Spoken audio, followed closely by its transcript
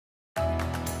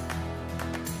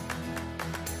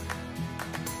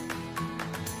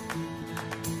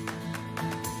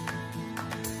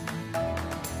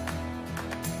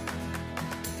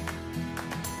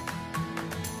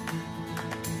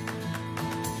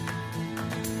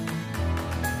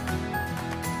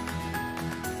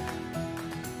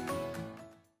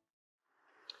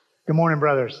Good morning,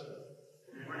 brothers.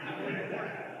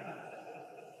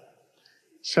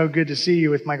 So good to see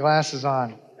you with my glasses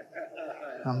on.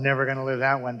 I'm never going to live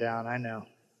that one down, I know.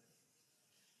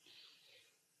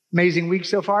 Amazing week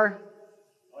so far?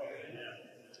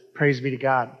 Praise be to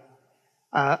God.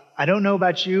 I don't know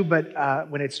about you, but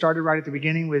when it started right at the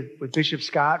beginning with Bishop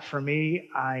Scott, for me,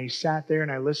 I sat there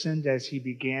and I listened as he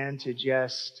began to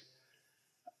just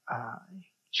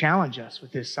challenge us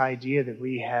with this idea that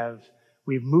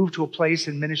we've moved to a place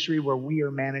in ministry where we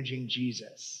are managing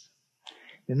Jesus.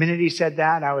 The minute he said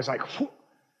that, I was like,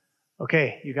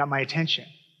 okay, you got my attention.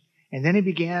 And then he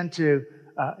began to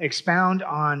expound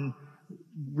on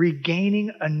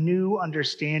regaining a new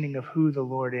understanding of who the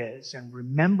Lord is and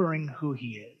remembering who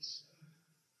he is.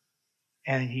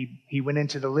 And he went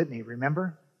into the litany,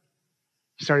 remember?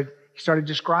 He started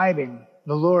describing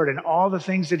the Lord and all the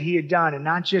things that he had done, and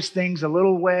not just things a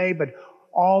little way, but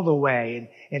all the way,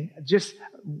 and just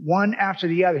one after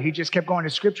the other. He just kept going to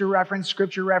scripture reference,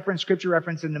 scripture reference, scripture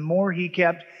reference, and the more he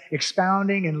kept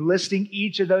expounding and listing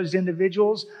each of those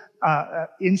individuals'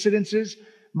 incidences,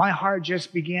 my heart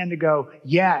just began to go,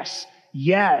 yes,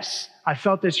 yes. I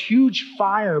felt this huge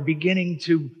fire beginning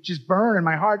to just burn in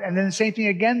my heart. And then the same thing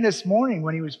again this morning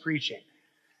when he was preaching.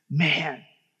 Man,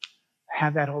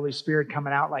 have that Holy Spirit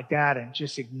coming out like that and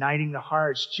just igniting the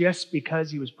hearts just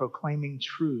because he was proclaiming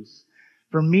truth.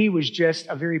 For me, was just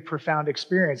a very profound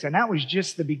experience. And that was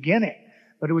just the beginning.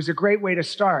 But it was a great way to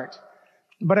start.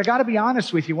 But I got to be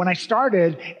honest with you. When I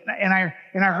started and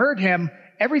I heard him,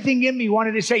 everything in me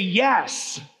wanted to say,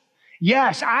 yes.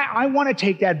 Yes, I want to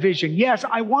take that vision. Yes,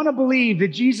 I want to believe that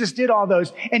Jesus did all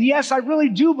those. And yes, I really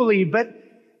do believe. But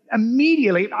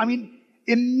immediately,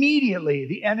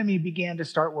 the enemy began to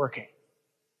start working.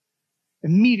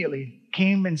 Immediately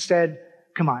came and said,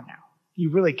 come on now.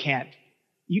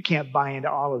 You can't buy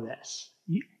into all of this.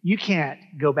 You can't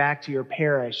go back to your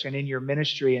parish and in your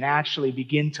ministry and actually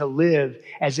begin to live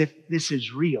as if this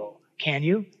is real. Can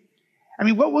you?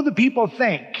 What will the people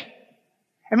think?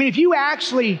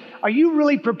 Are you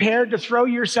really prepared to throw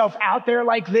yourself out there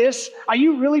like this? Are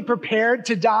you really prepared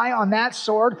to die on that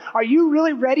sword? Are you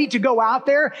really ready to go out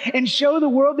there and show the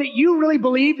world that you really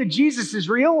believe that Jesus is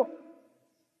real?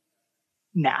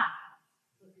 Nah.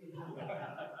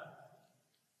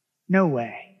 No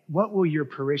way. What will your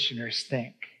parishioners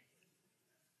think?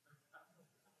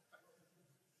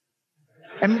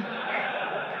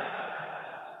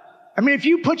 If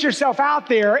you put yourself out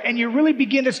there and you really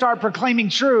begin to start proclaiming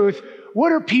truth,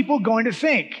 what are people going to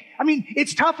think?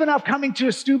 It's tough enough coming to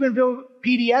a Steubenville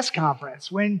PDS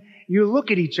conference when you look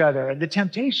at each other and the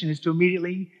temptation is to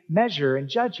immediately measure and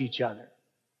judge each other.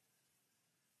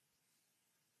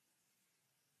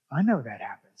 I know that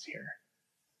happens here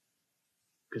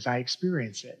because I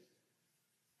experience it.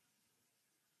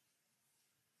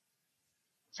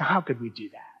 So how could we do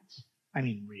that?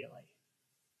 Really.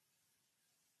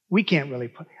 We can't really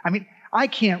I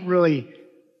can't really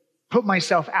put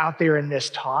myself out there in this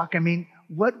talk.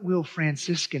 What will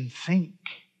Franciscan think?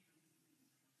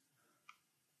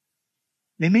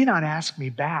 They may not ask me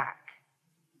back,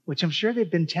 which I'm sure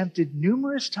they've been tempted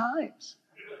numerous times.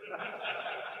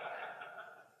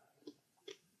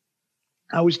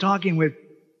 I was talking with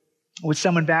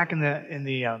someone back in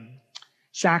the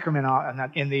sacrament,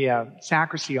 not in the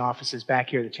sacristy offices back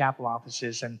here, the chapel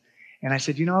offices, and I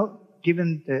said,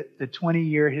 given the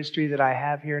 20-year history that I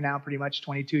have here now, pretty much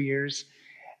 22 years,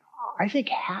 I think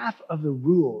half of the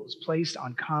rules placed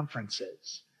on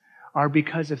conferences are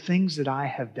because of things that I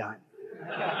have done.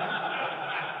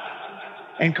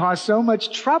 And caused so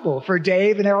much trouble for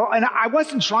Dave and Errol. And I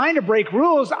wasn't trying to break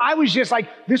rules. I was just like,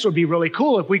 this would be really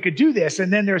cool if we could do this.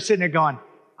 And then they're sitting there going,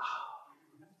 oh,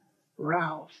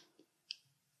 Ralph.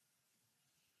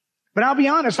 But I'll be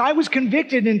honest, I was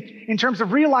convicted in terms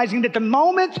of realizing that the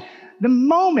moment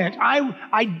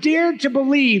I dared to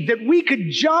believe that we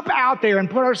could jump out there and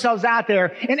put ourselves out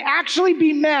there and actually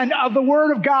be men of the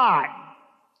Word of God,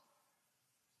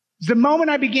 the moment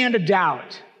I began to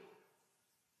doubt.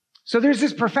 So there's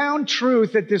this profound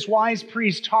truth that this wise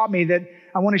priest taught me that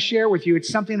I want to share with you. It's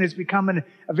something that's become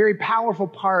a very powerful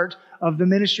part of the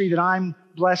ministry that I'm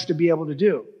blessed to be able to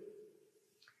do.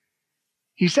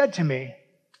 He said to me,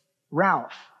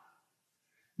 Ralph,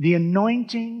 the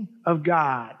anointing of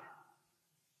God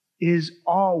is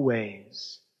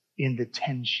always in the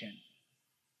tension.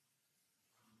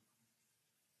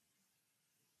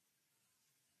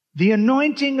 The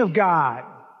anointing of God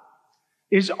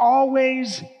is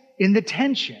always in the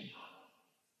tension.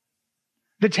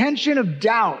 The tension of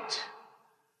doubt.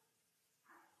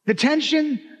 The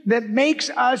tension that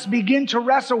makes us begin to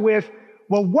wrestle with,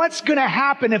 well, what's going to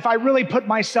happen if I really put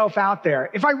myself out there?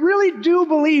 If I really do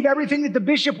believe everything that the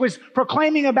bishop was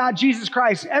proclaiming about Jesus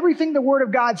Christ, everything the Word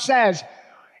of God says,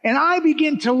 and I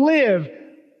begin to live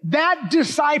that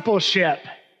discipleship,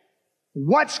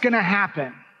 what's going to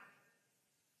happen?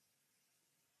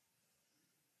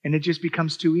 And it just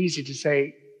becomes too easy to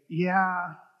say,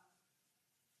 yeah,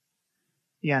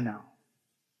 no.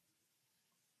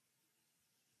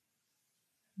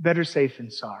 Better safe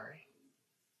than sorry.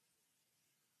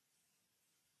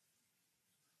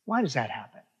 Why does that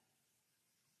happen?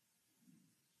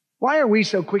 Why are we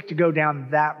so quick to go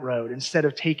down that road instead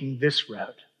of taking this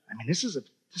road? I mean, this is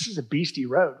a beastie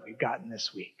road we've gotten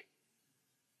this week.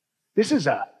 This is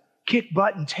a kick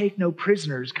butt and take no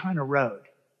prisoners kind of road.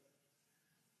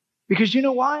 Because you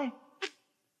know why?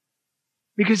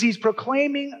 Because he's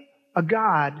proclaiming a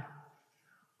God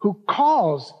who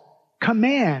calls,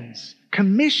 commands,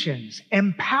 commissions,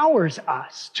 empowers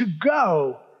us to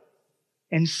go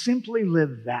and simply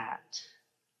live that.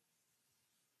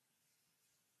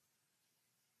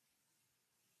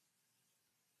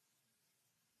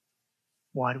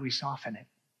 Why do we soften it?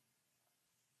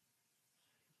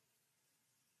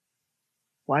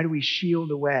 Why do we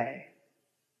shield away?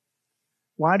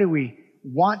 Why do we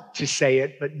want to say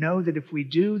it, but know that if we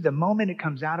do, the moment it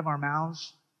comes out of our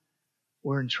mouths,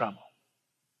 we're in trouble?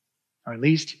 Or at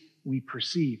least we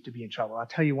perceive to be in trouble. I'll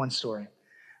tell you one story.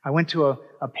 I went to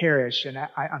a parish, and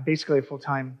I'm basically a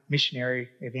full-time missionary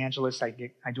evangelist. I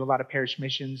do a lot of parish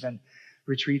missions and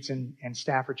retreats and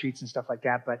staff retreats and stuff like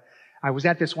that. But I was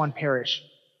at this one parish,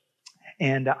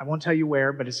 and I won't tell you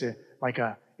where, but it's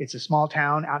a small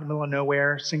town out in the middle of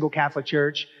nowhere, single Catholic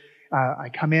church. I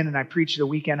come in and I preach the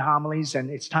weekend homilies, and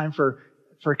it's time for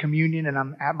communion, and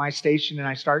I'm at my station and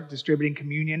I start distributing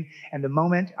communion. And the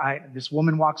moment this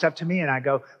woman walks up to me and I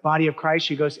go, "Body of Christ,"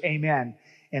 she goes, "Amen."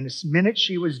 And the minute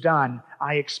she was done,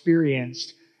 I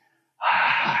experienced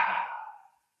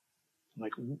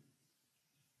like,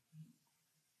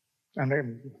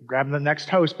 I'm grabbing the next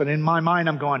host, but in my mind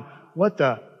I'm going, what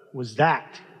the was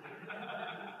that?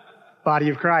 Body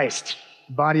of Christ,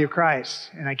 body of Christ.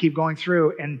 And I keep going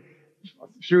through, and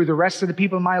through the rest of the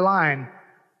people in my line,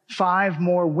 5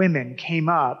 more women came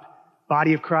up,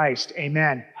 body of Christ,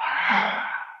 amen.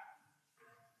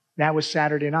 That was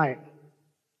Saturday night.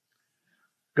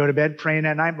 Go to bed praying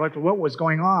that night, like, what was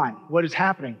going on? What is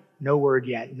happening? No word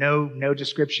yet. No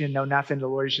description, no nothing. The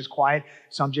Lord is just quiet.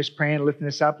 So I'm just praying, lifting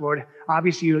this up. Lord,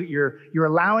 obviously you're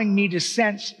allowing me to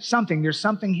sense something. There's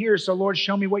something here. So Lord,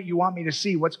 show me what you want me to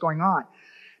see. What's going on?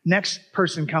 Next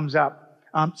person comes up.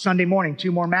 Sunday morning,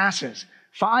 2 more masses.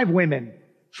 5 women,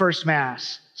 first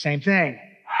mass, same thing.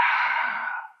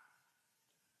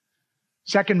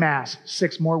 Second mass,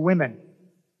 6 more women.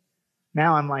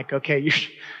 Now I'm like, okay,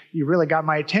 you really got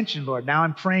my attention, Lord. Now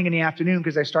I'm praying in the afternoon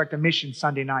because I start the mission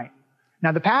Sunday night.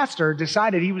 Now the pastor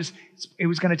decided he was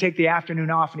going to take the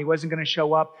afternoon off and he wasn't going to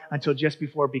show up until just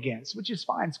before it begins, which is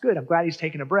fine. It's good. I'm glad he's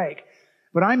taking a break.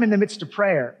 But I'm in the midst of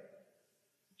prayer.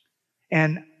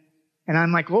 And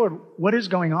I'm like, Lord, what is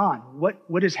going on?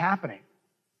 What is happening?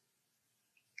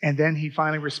 And then he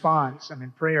finally responds. I'm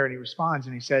in prayer and he responds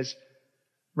and he says,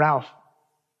 "Ralph,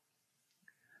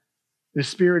 the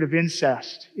spirit of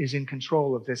incest is in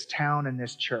control of this town and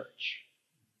this church.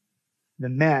 The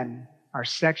men are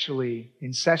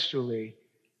incestually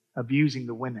abusing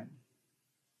the women."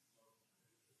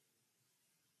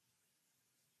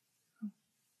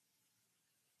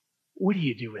 What do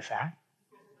you do with that?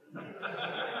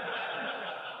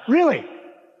 Really?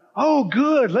 Oh,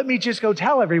 good. Let me just go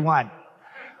tell everyone.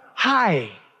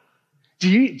 Hi. Do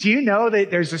you know that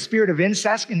there's a spirit of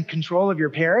incest in control of your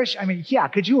parish? I mean, yeah,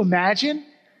 could you imagine?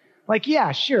 Like,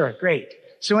 yeah, sure, great.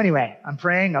 So anyway, I'm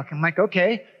praying. I'm like,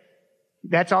 okay,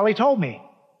 that's all he told me.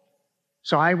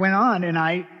 So I went on and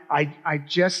I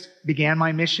just began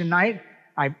my mission night.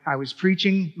 I was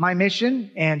preaching my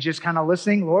mission and just kind of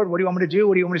listening. Lord, what do you want me to do?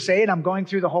 What do you want me to say? And I'm going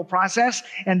through the whole process.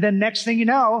 And then next thing you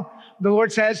know, the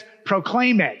Lord says,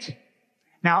 proclaim it.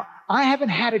 Now, I haven't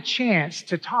had a chance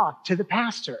to talk to the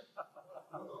pastor.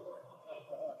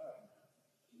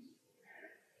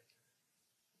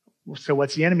 So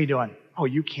what's the enemy doing? Oh,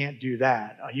 you can't do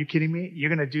that. Are you kidding me? You're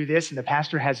going to do this and the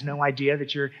pastor has no idea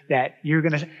that you're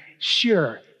going to,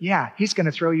 sure. Yeah, he's going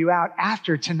to throw you out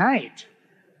after tonight.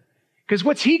 Because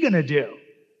what's he going to do?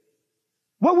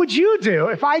 What would you do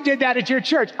if I did that at your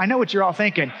church? I know what you're all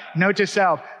thinking. Note to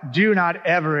self, do not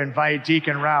ever invite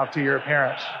Deacon Ralph to your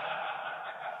parish.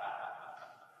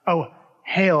 Oh,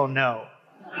 hell no.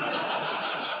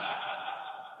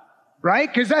 Right?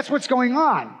 Because that's what's going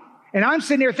on. And I'm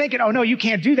sitting there thinking, oh no, you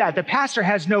can't do that. The pastor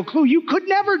has no clue. You could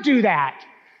never do that.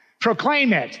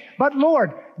 Proclaim it. But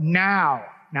Lord, now.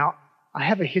 Now, I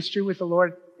have a history with the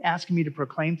Lord asking me to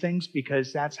proclaim things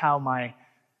because that's how my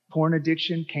porn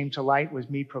addiction came to light, was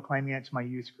me proclaiming it to my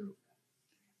youth group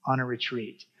on a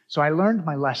retreat. So I learned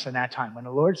my lesson that time. When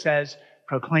the Lord says,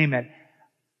 proclaim it,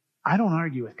 I don't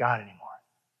argue with God anymore.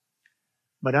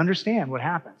 But understand what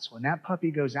happens. When that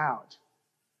puppy goes out,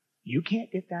 you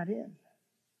can't get that in.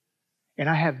 And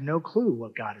I have no clue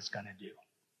what God is going to do.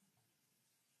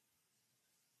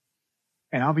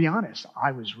 And I'll be honest,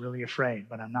 I was really afraid,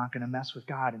 but I'm not going to mess with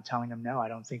God and telling him, no, I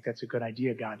don't think that's a good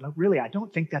idea, God. Look, really, I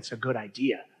don't think that's a good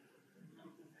idea.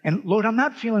 And Lord, I'm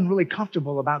not feeling really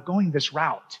comfortable about going this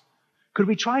route. Could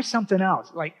we try something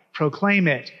else? Like proclaim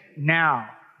it now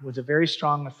with a very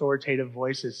strong authoritative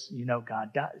voice, as you know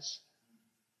God does.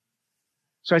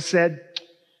 So I said,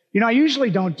 I usually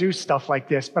don't do stuff like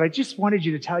this, but I just wanted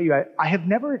you to tell you, I have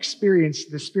never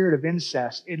experienced the spirit of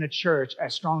incest in a church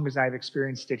as strong as I've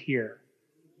experienced it here.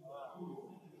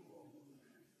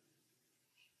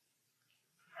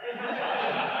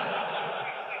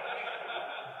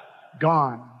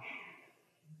 Gone.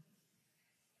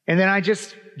 And then I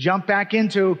just jumped back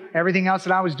into everything else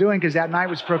that I was doing because that night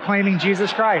was proclaiming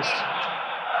Jesus Christ.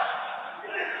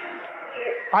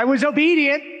 I was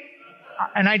obedient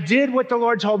and I did what the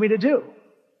Lord told me to do.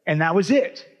 And that was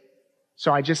it.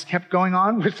 So I just kept going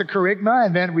on with the kerygma,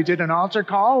 and then we did an altar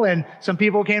call and some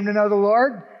people came to know the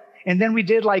Lord. And then we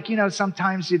did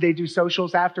sometimes they do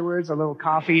socials afterwards, a little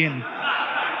coffee and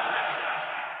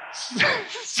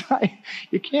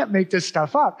you can't make this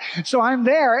stuff up. So I'm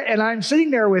there and I'm sitting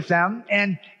there with them,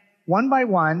 and one by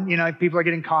one, people are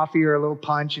getting coffee or a little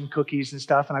punch and cookies and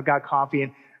stuff, and I've got coffee,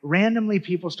 and randomly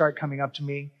people start coming up to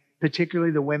me,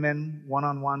 particularly the women,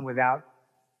 one-on-one, without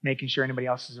making sure anybody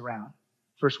else is around.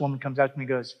 First woman comes up to me and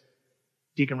goes,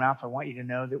 Deacon Ralph, I want you to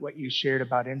know that what you shared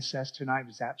about incest tonight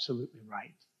was absolutely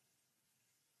right.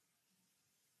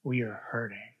 We are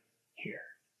hurting here.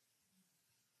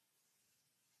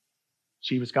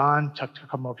 She was gone, took a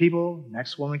couple more people.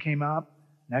 Next woman came up.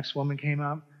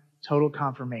 Total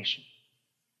confirmation.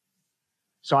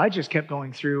 So I just kept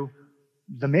going through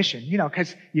the mission,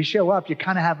 because you show up, you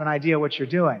kind of have an idea what you're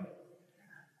doing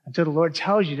until the Lord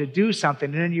tells you to do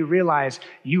something, and then you realize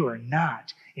you are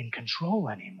not in control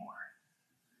anymore.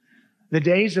 The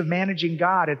days of managing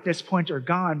God at this point are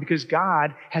gone because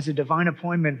God has a divine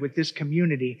appointment with this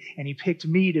community, and he picked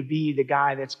me to be the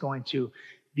guy that's going to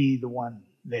be the one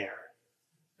there.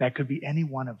 That could be any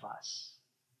one of us.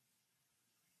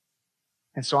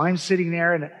 And so I'm sitting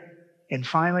there, and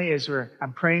finally,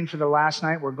 I'm praying for the last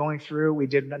night we're going through, we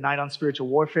did a night on spiritual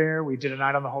warfare, we did a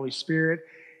night on the Holy Spirit,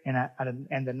 and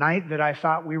the night that I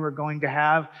thought we were going to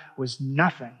have was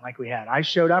nothing like we had. I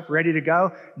showed up ready to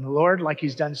go, and the Lord, like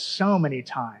he's done so many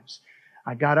times,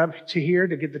 I got up to here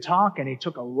to get the talk, and he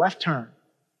took a left turn.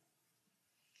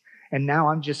 And now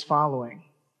I'm just following.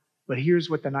 But here's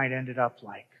what the night ended up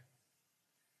like.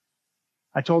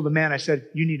 I told the man, I said,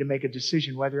 you need to make a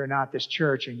decision whether or not this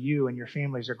church and you and your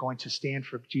families are going to stand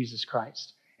for Jesus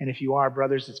Christ. And if you are,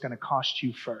 brothers, it's going to cost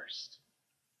you first.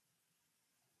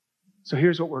 So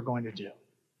here's what we're going to do.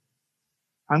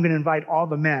 I'm going to invite all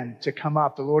the men to come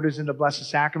up. The Lord is in the Blessed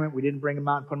Sacrament. We didn't bring him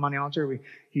out and put him on the altar.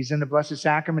 He's in the Blessed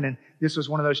Sacrament. And this was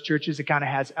one of those churches that kind of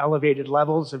has elevated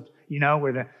levels of,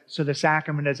 so the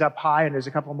sacrament is up high and there's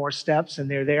a couple more steps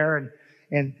and they're there.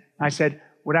 And I said,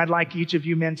 what I'd like each of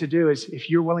you men to do is, if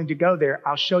you're willing to go there,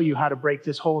 I'll show you how to break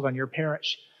this hold on your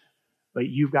parish. But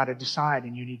you've got to decide,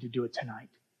 and you need to do it tonight.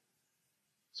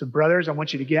 So brothers, I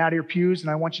want you to get out of your pews, and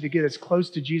I want you to get as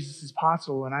close to Jesus as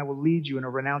possible, and I will lead you in a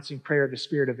renouncing prayer of the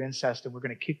spirit of incest, and we're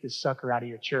going to kick this sucker out of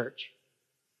your church.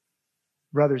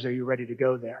 Brothers, are you ready to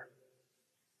go there?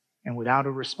 And without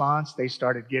a response, they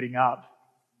started getting up,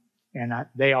 and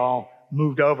they all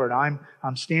moved over, and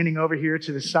I'm standing over here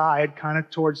to the side, kind of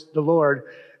towards the Lord,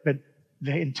 but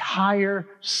the entire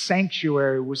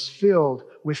sanctuary was filled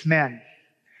with men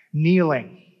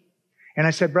kneeling. And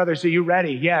I said, brothers, are you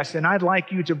ready? Yes. And I'd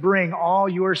like you to bring all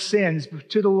your sins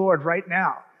to the Lord right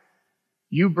now.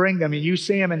 You bring them and you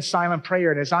say them in silent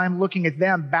prayer. And as I'm looking at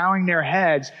them bowing their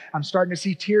heads, I'm starting to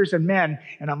see tears of men,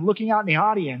 and I'm looking out in the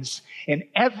audience, and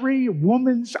every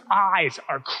woman's eyes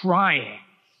are crying.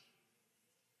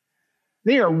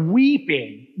 They are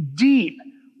weeping, deep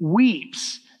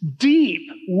weeps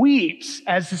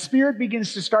as the Spirit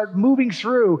begins to start moving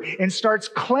through and starts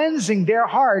cleansing their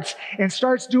hearts and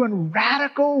starts doing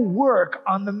radical work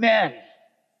on the men.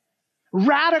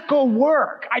 Radical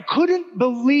work. I couldn't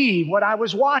believe what I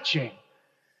was watching.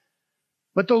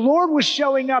 But the Lord was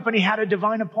showing up, and he had a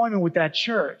divine appointment with that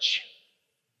church.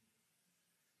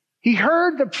 He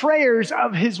heard the prayers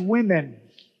of his women,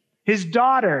 his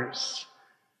daughters,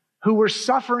 who were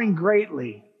suffering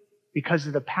greatly because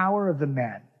of the power of the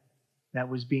men that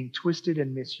was being twisted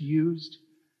and misused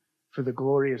for the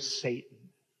glory of Satan.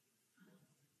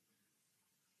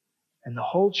 And the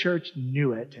whole church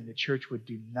knew it, and the church would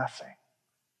do nothing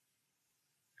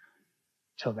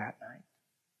till that night.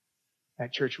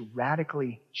 That church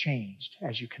radically changed,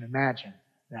 as you can imagine,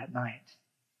 that night.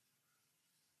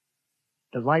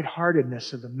 The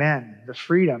lightheartedness of the men, the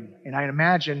freedom. And I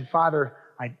imagine, Father,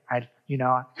 I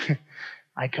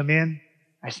come in,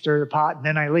 I stir the pot, and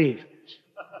then I leave.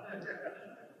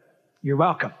 You're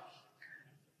welcome.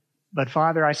 But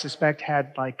Father, I suspect,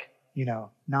 had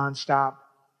nonstop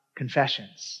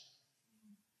confessions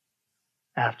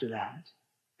after that.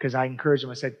 Because I encouraged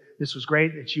him. I said, this was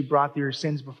great that you brought your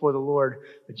sins before the Lord,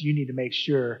 but you need to make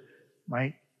sure,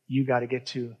 right? You got to get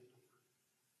to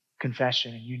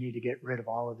confession, and you need to get rid of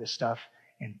all of this stuff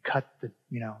and cut the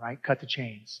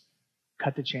chains.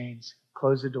 Cut the chains,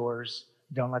 close the doors.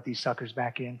 Don't let these suckers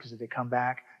back in, because if they come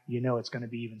back, you know it's going to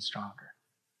be even stronger.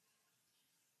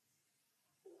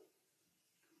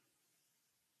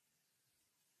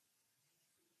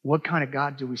 What kind of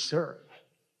God do we serve?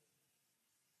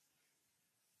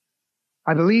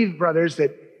 I believe, brothers,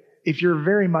 that if you're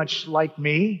very much like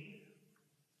me,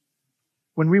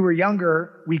 when we were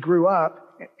younger, we grew up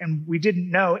and we didn't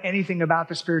know anything about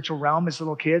the spiritual realm as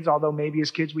little kids, although maybe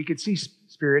as kids we could see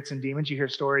spirits and demons. You hear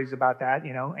stories about that,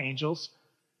 angels.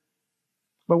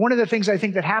 But one of the things I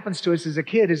think that happens to us as a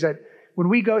kid is that when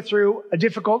we go through a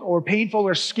difficult or painful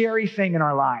or scary thing in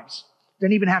our lives, it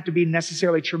doesn't even have to be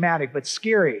necessarily traumatic, but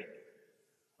scary,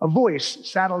 a voice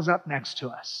saddles up next to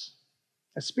us,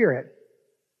 a spirit.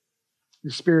 The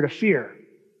spirit of fear.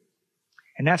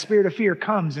 And that spirit of fear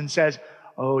comes and says,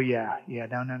 oh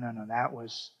no, that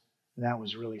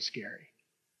was really scary.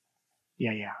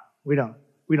 Yeah. We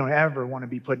don't ever want to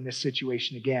be put in this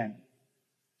situation again.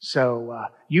 So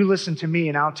you listen to me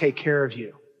and I'll take care of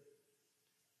you.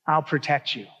 I'll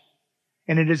protect you.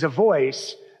 And it is a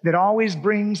voice that always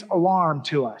brings alarm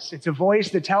to us. It's a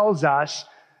voice that tells us,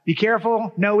 be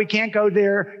careful. No, we can't go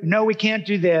there. No, we can't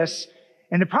do this.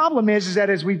 And the problem is that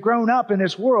as we've grown up in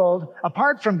this world,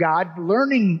 apart from God,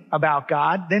 learning about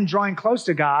God, then drawing close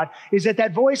to God, is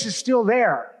that voice is still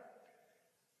there.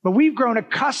 But we've grown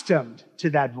accustomed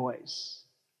to that voice.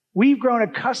 We've grown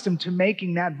accustomed to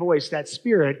making that voice, that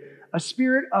spirit, a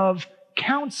spirit of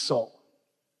counsel.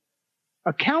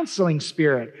 A counseling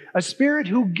spirit. A spirit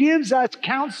who gives us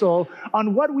counsel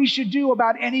on what we should do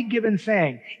about any given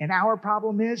thing. And our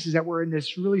problem is that we're in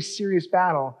this really serious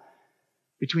battle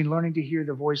between learning to hear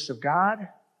the voice of God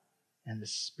and the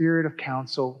spirit of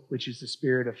counsel, which is the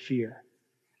spirit of fear.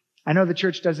 I know the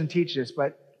church doesn't teach this,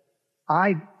 but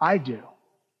I do.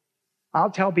 I'll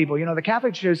tell people, the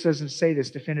Catholic Church doesn't say this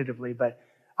definitively, but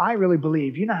I really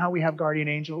believe, how we have guardian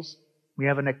angels? We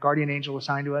have a guardian angel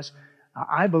assigned to us.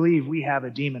 I believe we have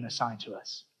a demon assigned to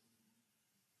us.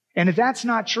 And if that's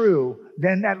not true,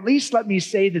 then at least let me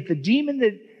say that the demon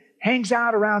that hangs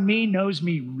out around me knows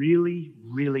me really,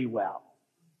 really well.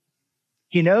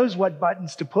 He knows what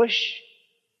buttons to push.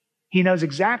 He knows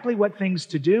exactly what things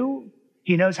to do.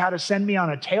 He knows how to send me on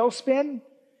a tailspin.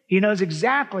 He knows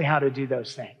exactly how to do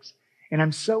those things. And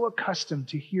I'm so accustomed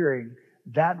to hearing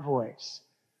that voice,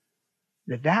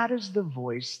 that is the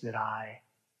voice that I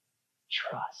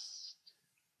trust.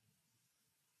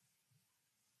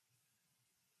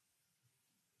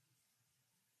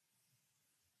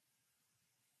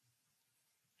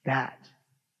 That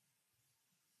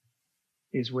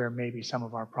is where maybe some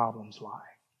of our problems lie.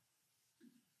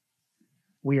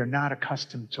 We are not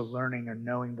accustomed to learning or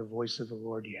knowing the voice of the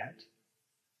Lord yet.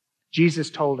 Jesus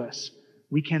told us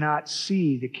we cannot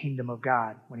see the kingdom of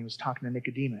God when he was talking to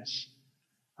Nicodemus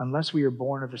unless we are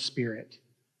born of the Spirit.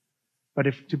 But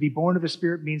if to be born of the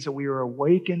Spirit means that we are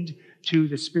awakened to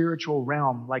the spiritual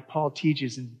realm, like Paul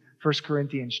teaches in 1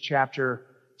 Corinthians chapter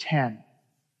 10,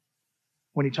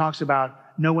 when he talks about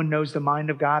no one knows the mind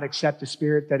of God except the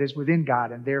Spirit that is within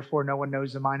God, and therefore no one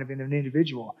knows the mind of an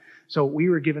individual. So we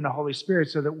were given the Holy Spirit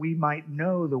so that we might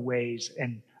know the ways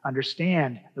and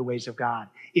understand the ways of God.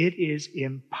 It is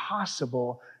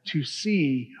impossible to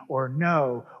see or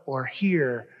know or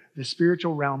hear the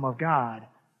spiritual realm of God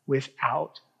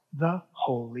without the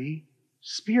Holy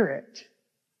Spirit.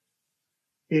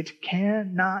 It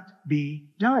cannot be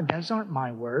done. Those aren't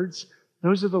my words.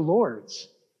 Those are the Lord's.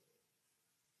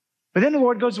 But then the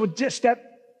Lord goes a step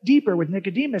deeper with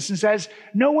Nicodemus and says,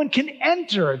 no one can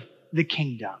enter the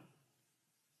kingdom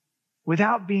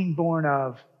without being born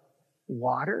of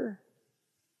water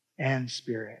and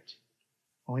Spirit.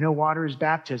 Well, we know water is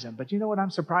baptism, but you know what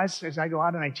I'm surprised as I go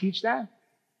out and I teach that?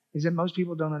 is that most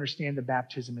people don't understand that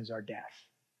baptism is our death.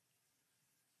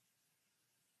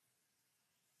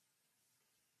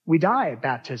 We die at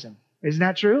baptism. Isn't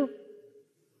that true?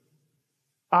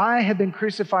 I have been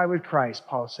crucified with Christ,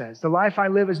 Paul says. The life I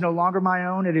live is no longer my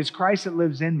own. It is Christ that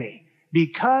lives in me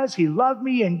because he loved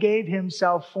me and gave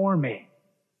himself for me.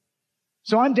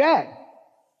 So I'm dead.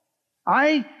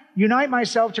 I unite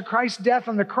myself to Christ's death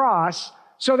on the cross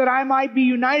so that I might be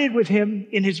united with him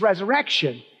in his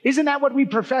resurrection. Isn't that what we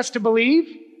profess to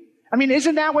believe? I mean,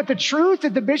 isn't that what the truth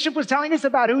that the bishop was telling us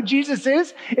about who Jesus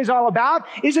is all about?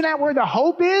 Isn't that where the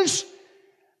hope is?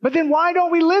 But then why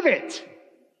don't we live it?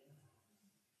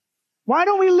 Why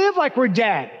don't we live like we're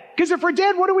dead? Because if we're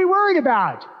dead, what are we worried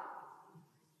about?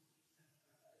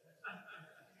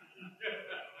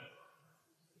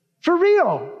 For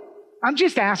real. I'm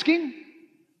just asking.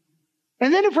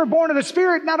 And then if we're born of the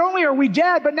Spirit, not only are we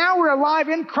dead, but now we're alive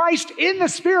in Christ in the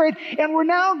Spirit, and we're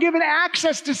now given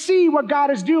access to see what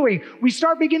God is doing. We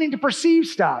start beginning to perceive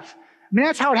stuff. I mean,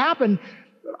 that's how it happened.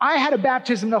 I had a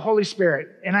baptism of the Holy Spirit,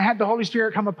 and I had the Holy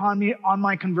Spirit come upon me on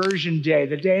my conversion day,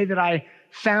 the day that I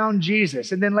found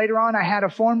Jesus. And then later on, I had a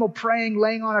formal praying,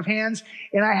 laying on of hands,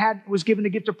 and was given the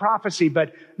gift of prophecy.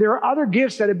 But there are other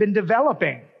gifts that have been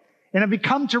developing. And I've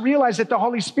come to realize that the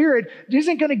Holy Spirit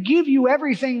isn't going to give you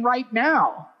everything right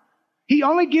now. He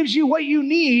only gives you what you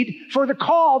need for the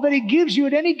call that he gives you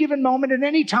at any given moment, at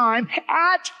any time,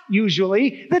 at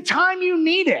usually the time you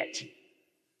need it.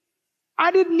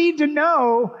 I didn't need to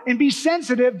know and be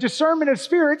sensitive, discernment of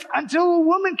spirits, until a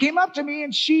woman came up to me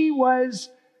and she was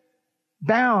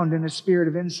bound in a spirit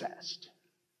of incest.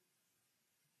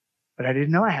 But I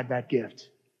didn't know I had that gift.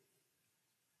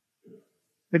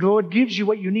 The Lord gives you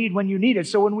what you need when you need it.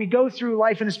 So when we go through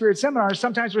Life in the Spirit seminars,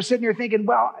 sometimes we're sitting here thinking,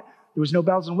 well, there was no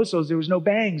bells and whistles, there was no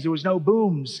bangs, there was no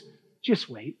booms. Just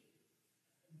wait.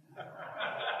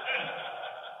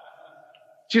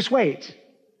 Just wait.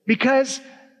 Because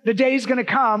the day is going to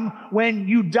come when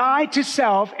you die to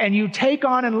self and you take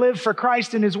on and live for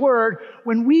Christ and his word.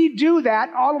 When we do that,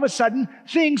 all of a sudden,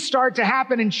 things start to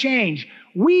happen and change.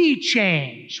 We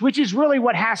change, which is really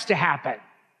what has to happen.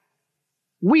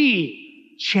 We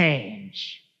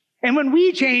change. And when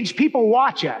we change, people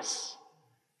watch us.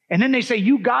 And then they say,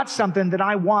 you got something that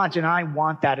I want, and I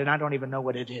want that, and I don't even know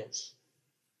what it is.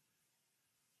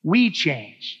 We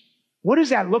change. What does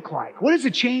that look like? What does a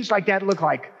change like that look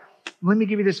like? Let me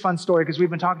give you this fun story, because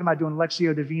we've been talking about doing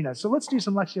Lectio Divina. So let's do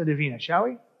some Lectio Divina, shall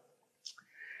we?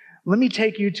 Let me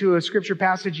take you to a scripture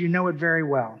passage. You know it very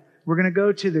well. We're going to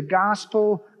go to the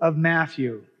Gospel of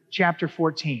Matthew, chapter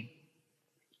 14.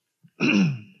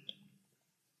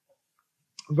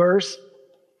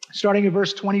 Starting at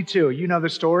verse 22. You know the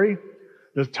story.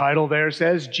 The title there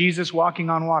says, Jesus walking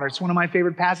on water. It's one of my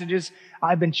favorite passages.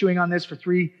 I've been chewing on this for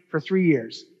three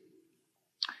years.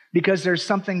 Because there's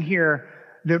something here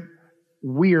that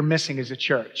we are missing as a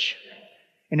church.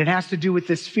 And it has to do with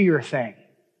this fear thing.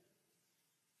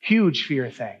 Huge fear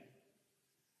thing.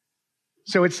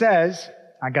 So it says,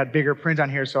 I got bigger print on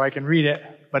here so I can read it,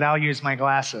 but I'll use my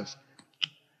glasses.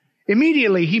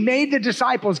 Immediately, he made the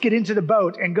disciples get into the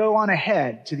boat and go on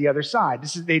ahead to the other side.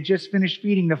 They just finished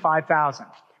feeding the 5,000.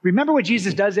 Remember what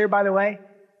Jesus does there, by the way?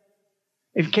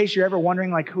 In case you're ever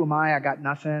wondering, like, who am I? I got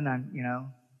nothing.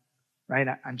 Right?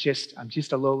 I'm just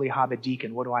a lowly hobbit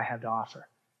deacon. What do I have to offer?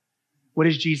 What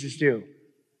does Jesus do?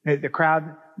 The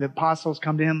crowd, the apostles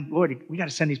come to him. Lord, we got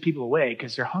to send these people away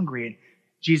because they're hungry. And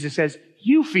Jesus says,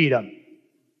 you feed them.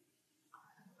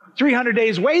 300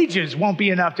 days' wages won't be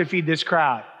enough to feed this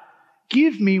crowd.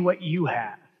 Give me what you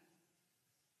have.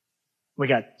 We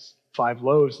got 5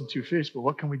 loaves and 2 fish, but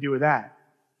what can we do with that?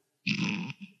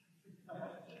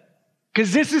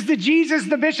 Because this is the Jesus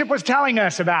the bishop was telling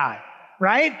us about,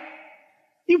 right?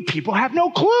 You people have no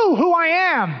clue who I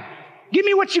am. Give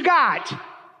me what you got.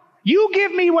 You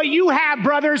give me what you have,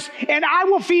 brothers, and I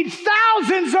will feed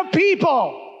thousands of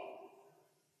people.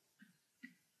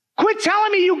 Quit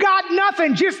telling me you got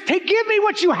nothing. Just give me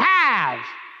what you have.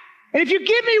 And if you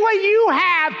give me what you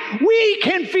have, we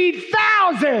can feed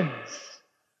thousands.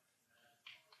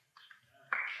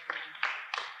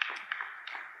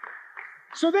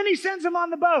 So then he sends them on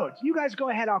the boat. You guys go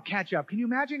ahead, I'll catch up. Can you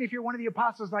imagine if you're one of the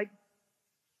apostles like,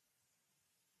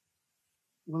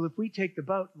 well, if we take the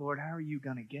boat, Lord, how are you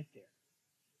going to get there?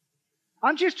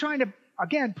 I'm just trying to,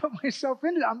 again, put myself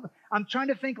into it. I'm trying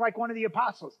to think like one of the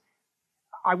apostles.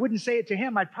 I wouldn't say it to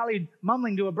him. I'd probably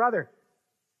mumbling to a brother.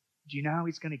 Do you know how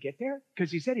he's going to get there?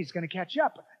 Because he said he's going to catch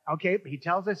up. Okay, he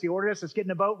tells us, he ordered us, let's get in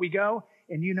the boat, we go,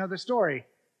 and you know the story.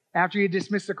 After he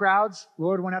dismissed the crowds, the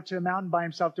Lord went up to the mountain by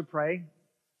himself to pray.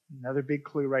 Another big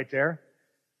clue right there.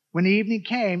 When the evening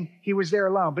came, he was there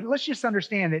alone. But let's just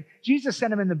understand that Jesus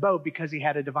sent him in the boat because he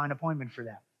had a divine appointment for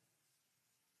them.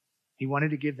 He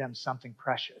wanted to give them something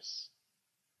precious,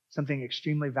 something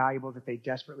extremely valuable that they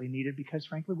desperately needed because,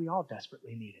 frankly, we all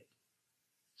desperately need it.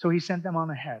 So he sent them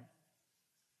on ahead.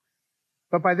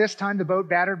 But by this time, the boat,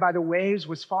 battered by the waves,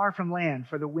 was far from land,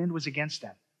 for the wind was against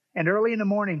them. And early in the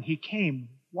morning, he came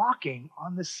walking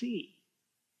on the sea.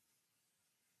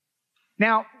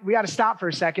 Now, we got to stop for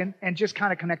a second and just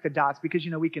kind of connect the dots because,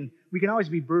 we can always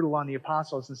be brutal on the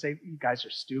apostles and say, you guys are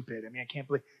stupid. I can't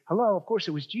believe. Hello, of course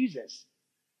it was Jesus.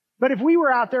 But if we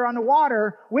were out there on the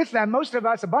water with them,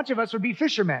 a bunch of us would be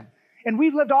fishermen. And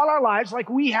we've lived all our lives like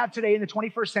we have today in the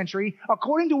 21st century.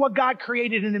 According to what God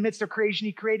created in the midst of creation,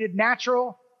 he created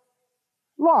natural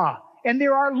law. And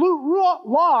there are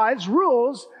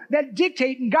rules that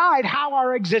dictate and guide how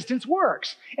our existence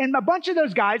works. And a bunch of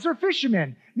those guys are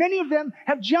fishermen. Many of them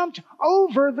have jumped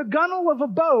over the gunwale of a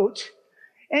boat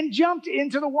and jumped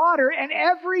into the water. And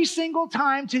every single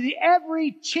time,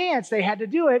 every chance they had to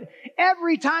do it,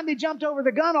 every time they jumped over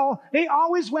the gunwale, they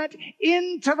always went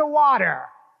into the water.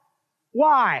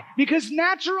 Why? Because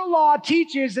natural law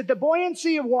teaches that the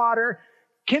buoyancy of water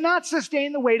cannot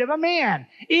sustain the weight of a man.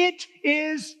 It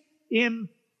is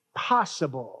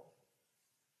impossible.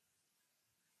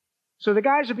 So the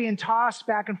guys are being tossed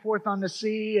back and forth on the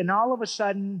sea, and all of a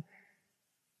sudden,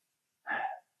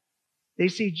 they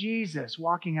see Jesus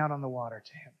walking out on the water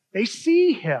to him. They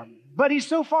see him, but he's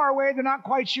so far away, they're not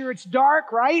quite sure. It's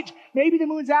dark, right? Maybe the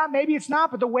moon's out, maybe it's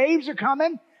not, but the waves are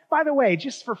coming. By the way,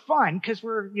 just for fun, because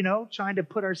we're, trying to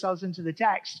put ourselves into the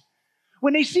text.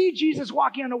 When they see Jesus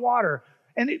walking on the water,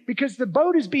 because the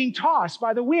boat is being tossed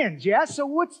by the winds, yes? So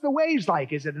what's the waves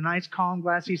like? Is it a nice, calm,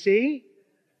 glassy sea?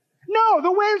 No,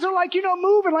 the waves are like,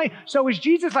 moving. So is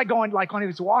Jesus going like when he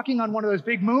was walking on one of those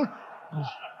big moon?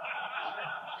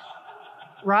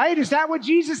 Right? Is that what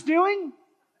Jesus is doing?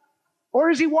 Or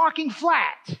is he walking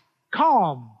flat,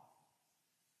 calm?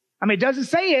 It doesn't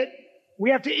say it. We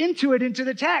have to intuit into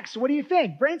the text. What do you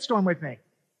think? Brainstorm with me.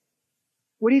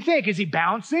 What do you think? Is he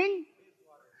bouncing?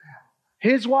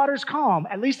 His water's calm.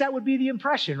 At least that would be the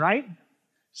impression, right?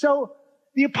 So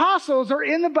the apostles are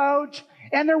in the boat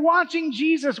and they're watching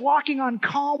Jesus walking on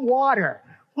calm water.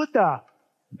 What the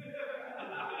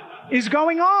is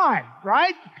going on,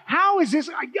 right? How is this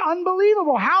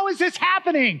unbelievable? How is this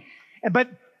happening? But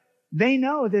they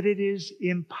know that it is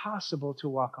impossible to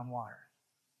walk on water.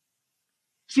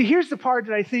 See, here's the part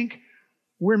that I think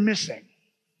we're missing.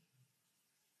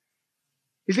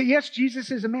 Is that yes, Jesus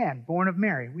is a man born of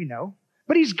Mary, we know.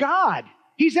 But he's God.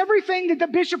 He's everything that the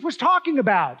bishop was talking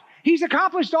about. He's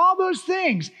accomplished all those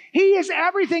things. He is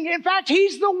everything. In fact,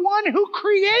 he's the one who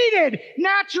created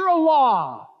natural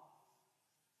law.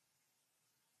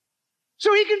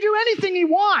 So he can do anything he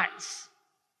wants.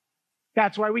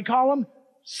 That's why we call him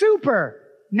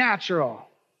supernatural.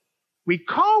 We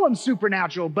call him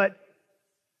supernatural, but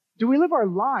do we live our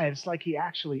lives like he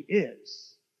actually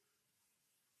is?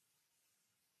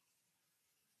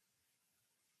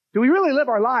 Do we really live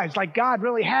our lives like God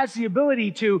really has the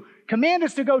ability to command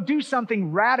us to go do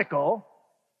something radical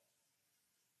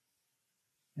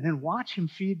and then watch him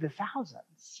feed the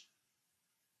thousands?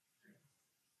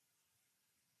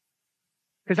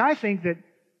 Because I think that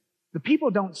the people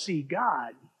don't see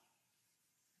God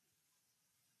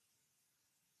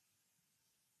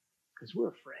because we're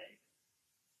afraid.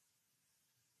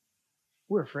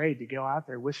 We're afraid to go out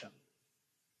there with him.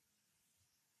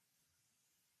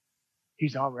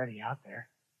 He's already out there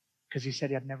because he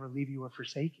said, I'd never leave you or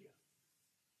forsake you.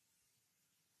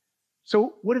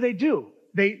 So what do?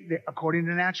 They according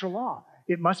to natural law,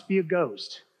 it must be a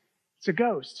ghost. It's a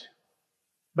ghost.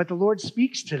 But the Lord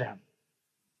speaks to them,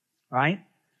 right?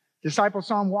 Disciples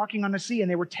saw him walking on the sea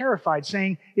and they were terrified,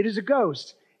 saying, it is a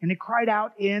ghost. And they cried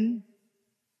out in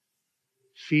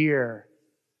fear.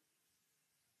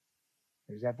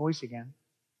 There's that voice again.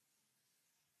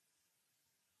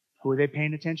 Who are they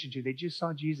paying attention to? They just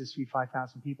saw Jesus feed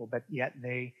 5,000 people, but yet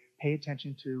they pay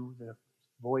attention to the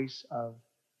voice of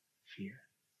fear.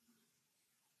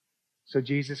 So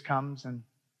Jesus comes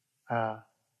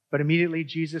but immediately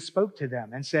Jesus spoke to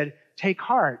them and said, take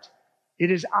heart,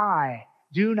 it is I,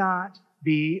 do not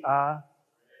be afraid.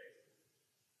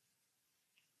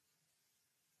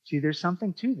 See, there's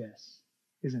something to this,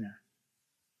 isn't there?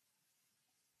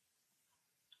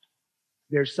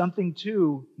 There's something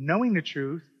to knowing the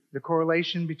truth, the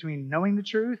correlation between knowing the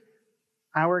truth,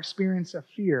 our experience of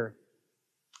fear,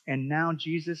 and now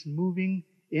Jesus moving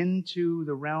into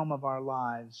the realm of our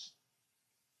lives,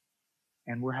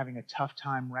 and we're having a tough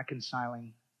time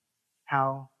reconciling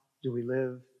how do we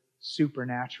live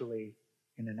supernaturally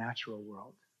in the natural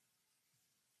world.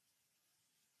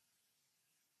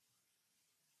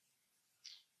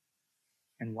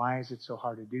 And why is it so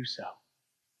hard to do so?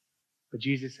 But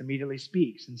Jesus immediately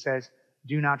speaks and says,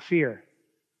 do not fear.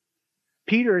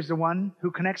 Peter is the one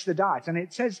who connects the dots. And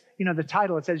it says, the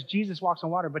title, it says Jesus walks on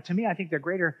water. But to me, I think the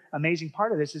greater amazing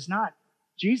part of this is not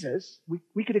Jesus.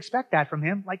 We could expect that from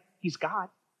him, like he's God.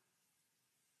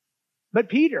 But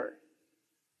Peter's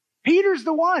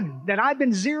the one that I've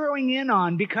been zeroing in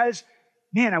on because,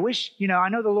 man, I wish, I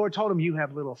know the Lord told him you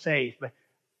have little faith, but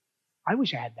I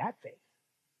wish I had that faith.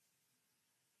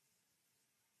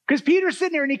 Because Peter's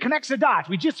sitting there and he connects the dots.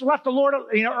 We just left the Lord,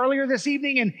 earlier this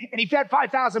evening and he fed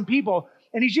 5,000 people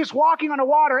and he's just walking on the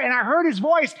water and I heard his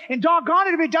voice and doggone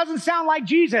it if it doesn't sound like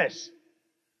Jesus.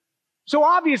 So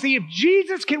obviously if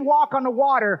Jesus can walk on the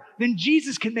water, then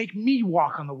Jesus can make me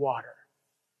walk on the water.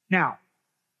 Now,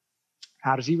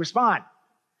 how does he respond?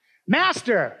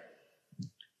 Master,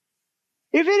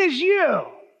 if it is you,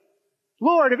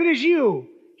 Lord, if it is you,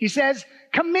 he says,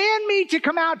 command me to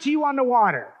come out to you on the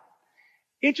water.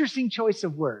 Interesting choice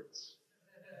of words.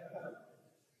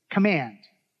 Command.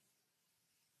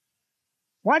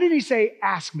 Why did he say,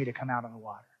 ask me to come out on the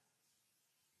water?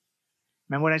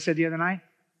 Remember what I said the other night?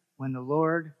 When the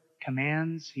Lord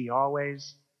commands, he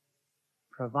always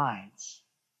provides.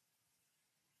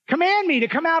 Command me to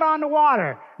come out on the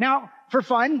water. Now, for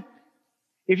fun,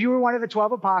 if you were one of the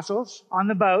 12 apostles on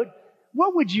the boat,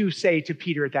 what would you say to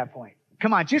Peter at that point?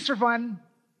 Come on, just for fun.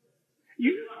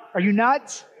 Are you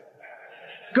nuts?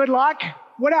 Good luck.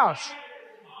 What else?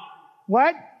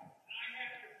 What?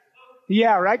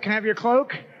 Yeah, right. Can I have your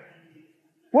cloak?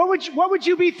 What would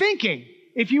you be thinking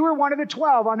if you were one of the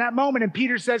 12 on that moment and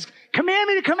Peter says, command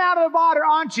me to come out of the water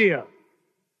onto you?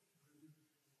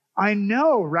 I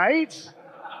know, right?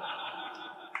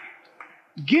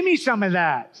 Give me some of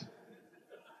that.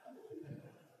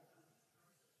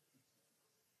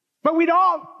 But we'd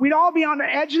all be on the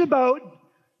edge of the boat.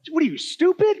 What are you,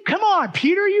 stupid? Come on,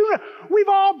 Peter. We've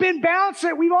all been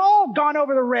bouncing. We've all gone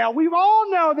over the rail. We all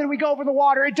know that we go over the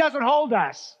water. It doesn't hold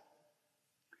us.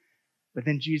 But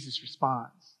then Jesus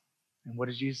responds. And what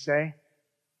does Jesus say?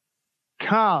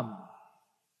 Come.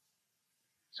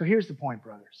 So here's the point,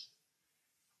 brothers.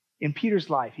 In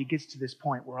Peter's life, he gets to this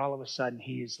point where all of a sudden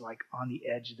he is like on the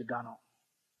edge of the gunnel.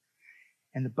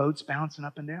 And the boat's bouncing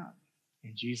up and down.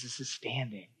 And Jesus is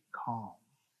standing calm.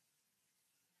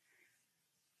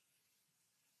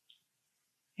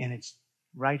 And it's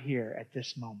right here at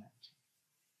this moment.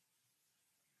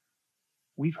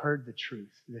 We've heard the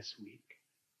truth this week.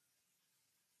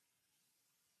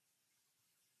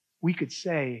 We could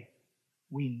say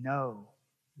we know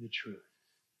the truth.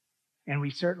 And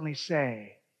we certainly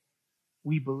say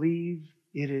we believe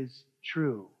it is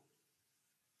true.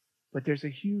 But there's a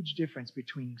huge difference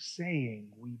between saying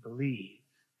we believe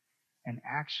and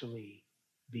actually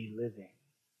be living.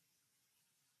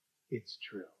 It's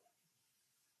true.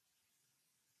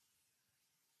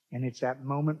 And it's that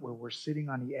moment where we're sitting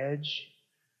on the edge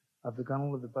of the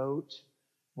gunwale of the boat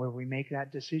where we make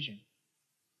that decision.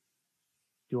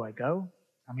 Do I go?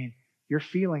 I mean, you're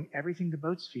feeling everything the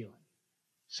boat's feeling.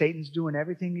 Satan's doing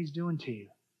everything he's doing to you.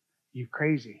 You're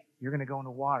crazy. You're going to go in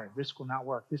the water. This will not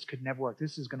work. This could never work.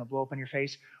 This is going to blow up in your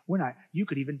face. We're not. You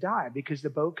could even die because the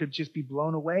boat could just be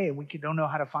blown away and don't know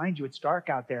how to find you. It's dark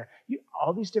out there.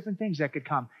 All these different things that could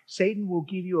come. Satan will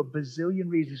give you a bazillion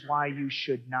reasons why you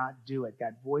should not do it.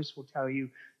 That voice will tell you,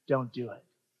 don't do it.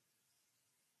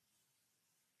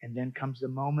 And then comes the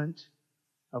moment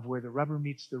of where the rubber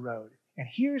meets the road. And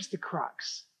here's the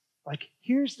crux.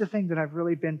 Here's the thing that I've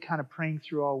really been kind of praying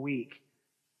through all week.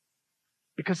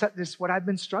 Because this is what I've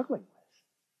been struggling with.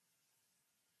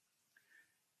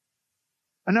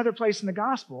 Another place in the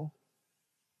gospel,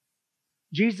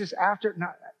 Jesus, after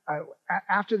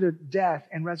the death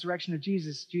and resurrection of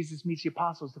Jesus, Jesus meets the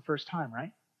apostles the first time,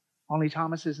 right? Only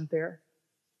Thomas isn't there.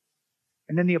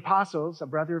 And then the apostles, a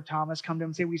brother of Thomas, come to him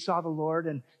and say, we saw the Lord.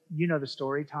 And you know the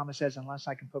story. Thomas says, unless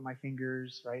I can put my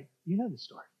fingers, right? You know the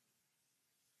story.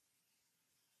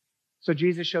 So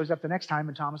Jesus shows up the next time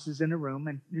and Thomas is in a room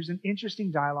and there's an interesting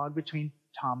dialogue between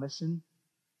Thomas and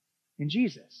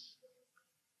Jesus.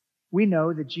 We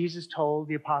know that Jesus told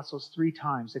the apostles 3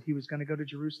 times that he was going to go to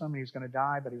Jerusalem and he was going to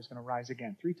die, but he was going to rise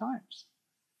again. 3 times.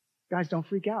 Guys, don't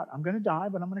freak out. I'm going to die,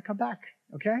 but I'm going to come back.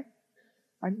 Okay?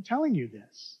 I'm telling you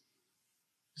this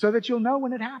so that you'll know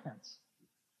when it happens.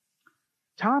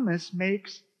 Thomas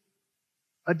makes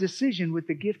a decision with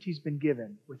the gift he's been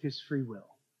given with his free will.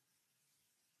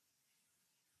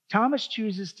 Thomas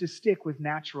chooses to stick with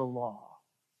natural law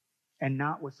and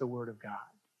not with the Word of God.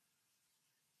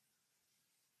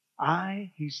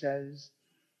 I, he says,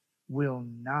 will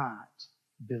not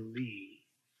believe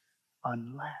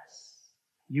unless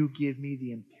you give me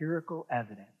the empirical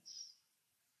evidence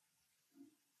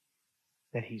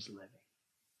that he's living.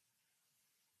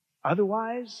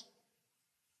 Otherwise,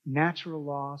 natural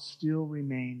law still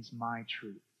remains my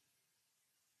truth.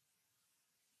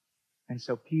 And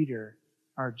so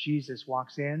Jesus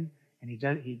walks in, and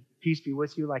he peace be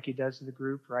with you, like he does to the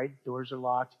group, right? Doors are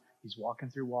locked. He's walking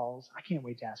through walls. I can't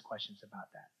wait to ask questions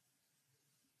about that.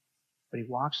 But he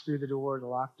walks through the door, the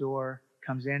locked door,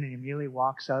 comes in, and he immediately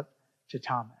walks up to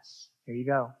Thomas. Here you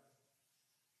go.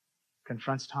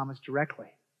 Confronts Thomas directly,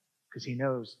 because he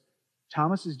knows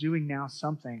Thomas is doing now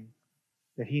something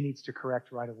that he needs to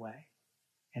correct right away.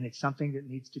 And it's something that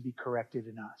needs to be corrected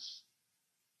in us.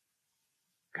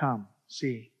 Come,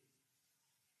 see.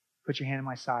 Put your hand on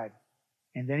my side.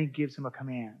 And then he gives him a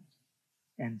command.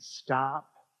 And stop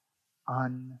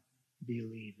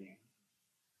unbelieving.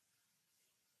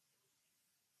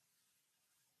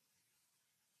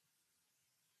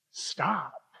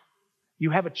 Stop. You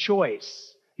have a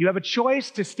choice. You have a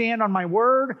choice to stand on my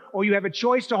word, or you have a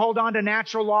choice to hold on to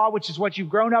natural law, which is what you've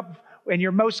grown up and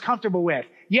you're most comfortable with.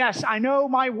 Yes, I know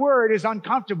my word is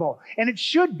uncomfortable, and it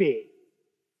should be.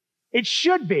 It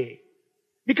should be.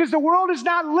 Because the world is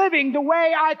not living the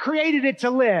way I created it to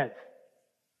live.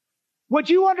 What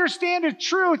you understand as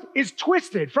truth is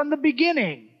twisted from the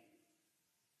beginning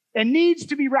and needs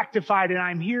to be rectified, and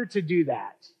I'm here to do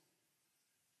that.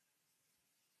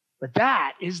 But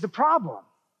that is the problem.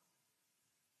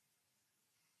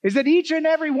 Is that each and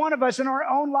every one of us in our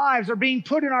own lives are being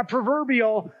put in our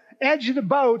proverbial edge of the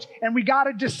boat, and we got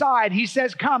to decide. He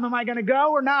says, come, am I going to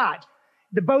go or not?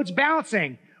 The boat's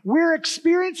bouncing. We're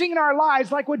experiencing in our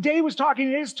lives, like what Dave was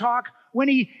talking in his talk, when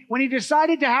he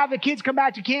decided to have the kids come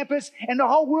back to campus, and the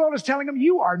whole world is telling him,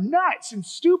 you are nuts and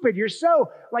stupid. You're so,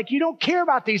 like, you don't care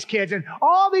about these kids, and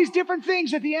all these different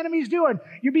things that the enemy's doing.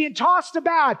 You're being tossed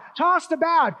about.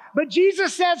 But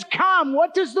Jesus says, come.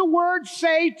 What does the word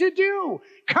say to do?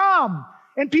 Come.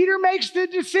 And Peter makes the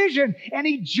decision, and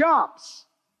he jumps.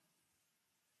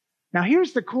 Now,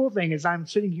 here's the cool thing as I'm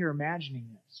sitting here imagining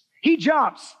this. He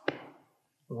jumps,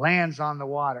 lands on the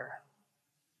water.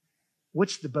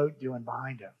 What's the boat doing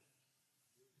behind him?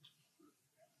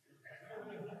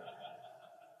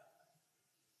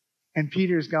 And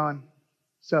Peter's going,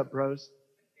 "What's up, bros?"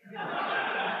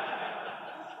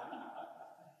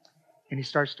 And he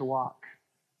starts to walk.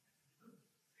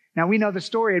 Now, we know the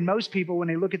story, and most people, when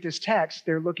they look at this text,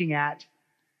 they're looking at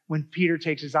when Peter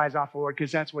takes his eyes off the Lord,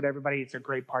 because that's what it's a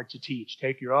great part to teach.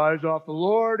 Take your eyes off the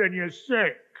Lord and you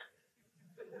sink.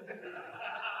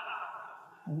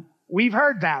 We've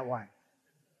heard that one.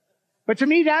 But to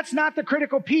me, that's not the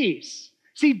critical piece.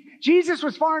 See, Jesus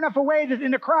was far enough away that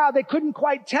in the crowd, they couldn't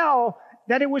quite tell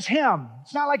that it was him.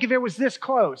 It's not like if it was this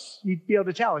close, you'd be able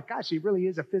to tell. Gosh, he really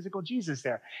is a physical Jesus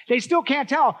there. They still can't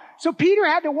tell. So Peter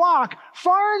had to walk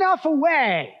far enough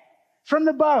away from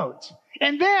the boat.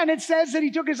 And then it says that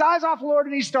he took his eyes off the Lord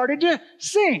and he started to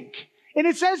sink. And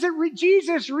it says that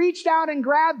Jesus reached out and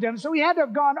grabbed him. So he had to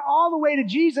have gone all the way to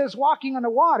Jesus walking on the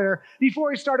water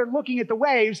before he started looking at the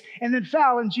waves, and then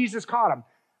fell and Jesus caught him.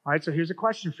 All right, so here's a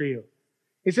question for you.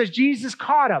 It says Jesus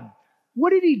caught him. What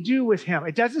did he do with him?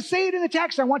 It doesn't say it in the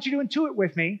text. I want you to intuit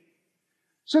with me.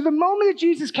 So the moment that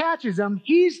Jesus catches him,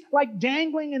 he's like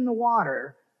dangling in the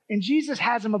water, and Jesus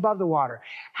has him above the water.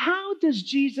 How does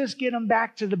Jesus get him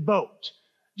back to the boat?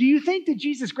 Do you think that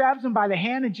Jesus grabs him by the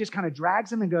hand and just kind of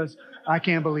drags him and goes, I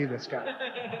can't believe this guy?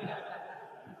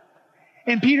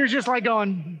 And Peter's just like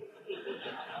going.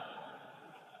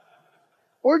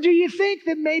 Or do you think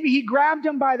that maybe he grabbed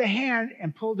him by the hand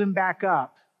and pulled him back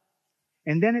up?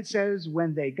 And then it says,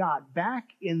 when they got back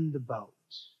in the boat,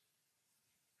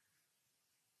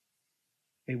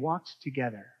 they walked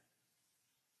together.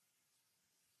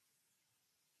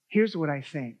 Here's what I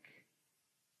think.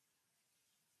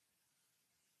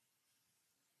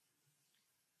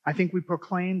 I think we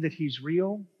proclaim that he's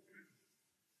real.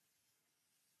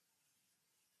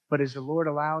 But as the Lord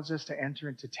allows us to enter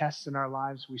into tests in our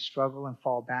lives, we struggle and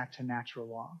fall back to natural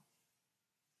law.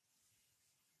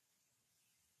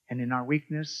 And in our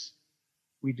weakness,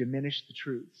 we diminish the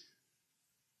truth.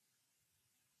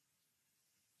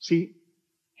 See,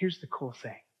 here's the cool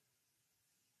thing.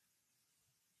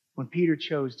 When Peter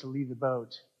chose to leave the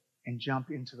boat and jump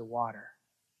into the water,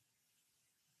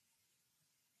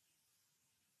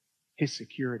 his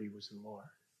security was the Lord.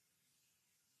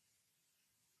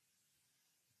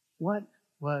 What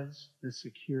was the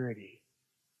security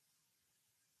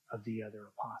of the other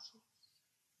apostles?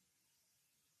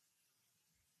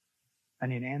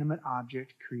 An inanimate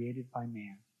object created by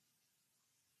man.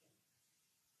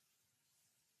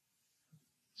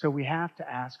 So we have to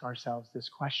ask ourselves this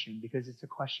question, because it's a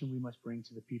question we must bring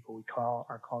to the people we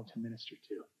are called to minister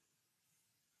to.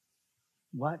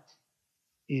 What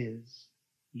is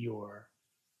your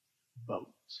boat?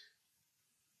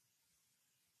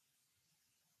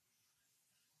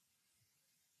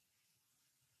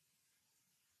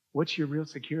 What's your real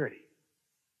security?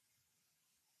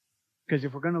 Because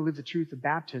if we're going to live the truth of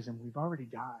baptism, we've already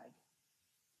died.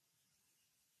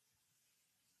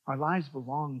 Our lives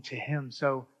belong to Him.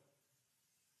 So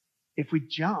if we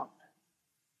jump,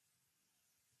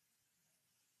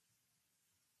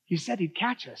 He said He'd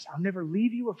catch us. I'll never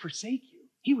leave you or forsake you.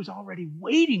 He was already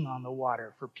waiting on the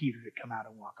water for Peter to come out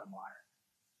and walk on water.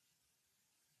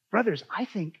 Brothers, I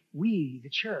think we, the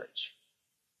church,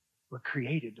 were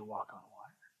created to walk on water.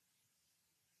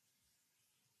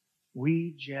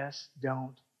 We just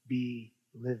don't be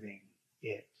living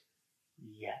it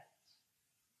yet.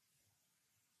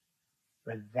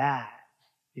 But that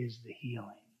is the healing.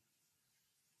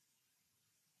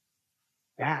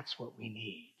 That's what we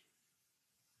need.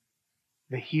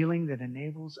 The healing that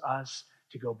enables us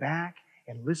to go back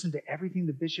and listen to everything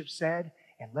the bishop said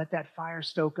and let that fire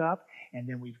stoke up. And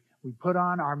then we put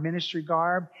on our ministry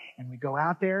garb and we go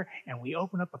out there and we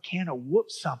open up a can of whoop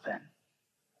something.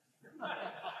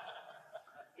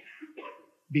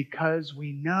 Because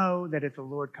we know that if the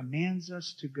Lord commands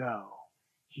us to go,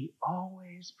 He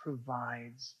always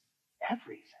provides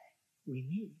everything we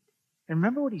need. And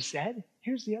remember what He said?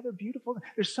 Here's the other beautiful thing.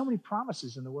 There's so many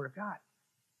promises in the Word of God.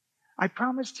 I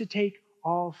promise to take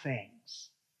all things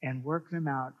and work them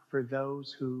out for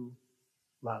those who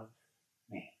love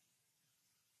me.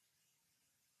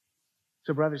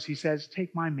 So, brothers, He says,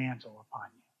 take my mantle upon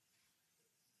you.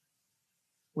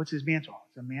 What's His mantle?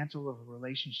 It's a mantle of a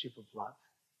relationship of love.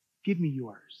 Give me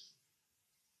yours.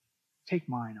 Take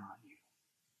mine on you.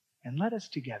 And let us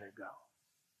together go.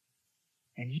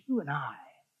 And you and I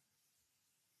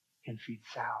can feed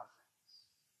thousands.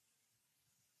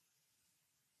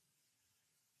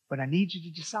 But I need you to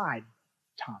decide,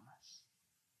 Thomas.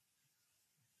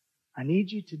 I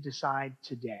need you to decide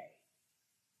today.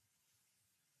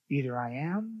 Either I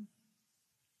am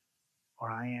or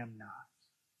I am not.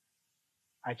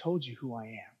 I told you who I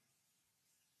am.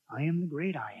 I am the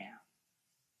great I am.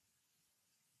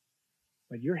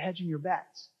 But you're hedging your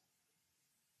bets.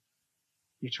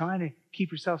 You're trying to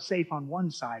keep yourself safe on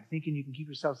one side, thinking you can keep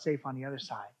yourself safe on the other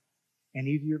side. And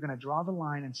either you're going to draw the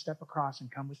line and step across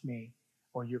and come with me,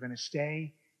 or you're going to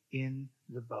stay in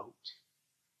the boat.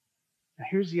 Now,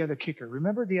 here's the other kicker.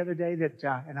 Remember the other day that,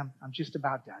 and I'm just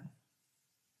about done.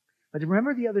 But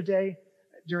remember the other day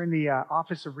during the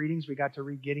Office of Readings, we got to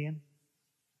read Gideon?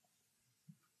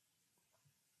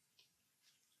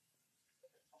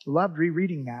 Loved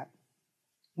rereading that.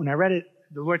 When I read it,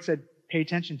 the Lord said, pay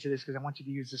attention to this because I want you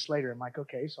to use this later. I'm like,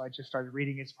 okay. So I just started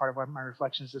reading it. It's part of my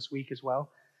reflections this week as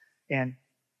well. And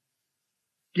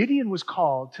Gideon was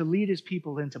called to lead his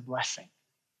people into blessing.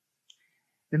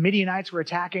 The Midianites were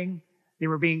attacking. They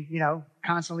were being,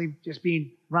 constantly just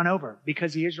being run over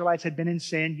because the Israelites had been in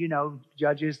sin,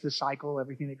 Judges, the cycle,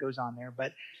 everything that goes on there.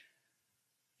 But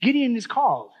Gideon is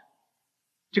called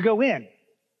to go in.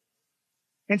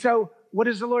 And so what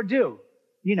does the Lord do?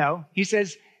 He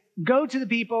says, go to the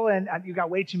people, and you got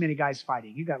way too many guys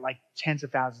fighting. You got like tens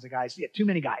of thousands of guys. Yeah, too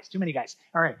many guys.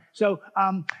 All right. So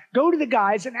go to the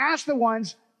guys and ask the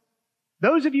ones,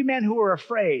 those of you men who are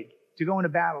afraid to go into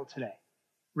battle today,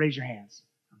 raise your hands.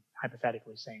 I'm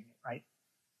hypothetically saying it, right?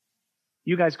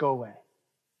 You guys go away.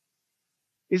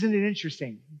 Isn't it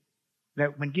interesting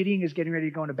that when Gideon is getting ready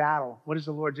to go into battle, what does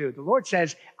the Lord do? The Lord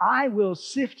says, I will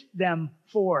sift them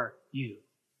for you.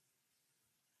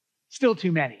 Still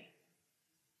too many.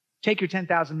 Take your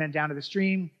 10,000 men down to the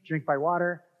stream, drink by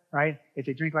water, right? If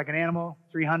they drink like an animal,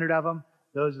 300 of them,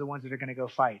 those are the ones that are going to go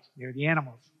fight. They're the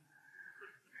animals,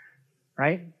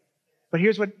 right? But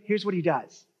here's what he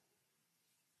does.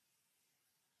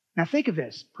 Now think of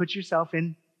this. Put yourself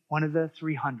in one of the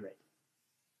 300.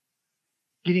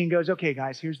 Gideon goes, okay,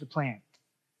 guys, here's the plan.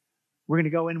 We're going to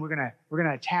go in, we're going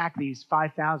to attack these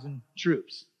 5,000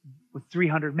 troops with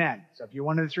 300 men. So if you're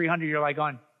one of the 300, you're like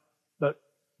going, but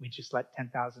we just let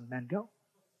 10,000 men go.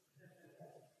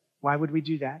 Why would we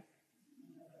do that?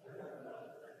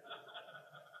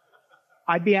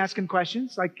 I'd be asking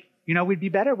questions like, we'd be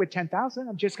better with 10,000.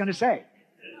 I'm just going to say.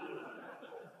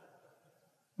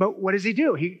 But what does he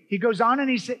do? He goes on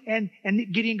and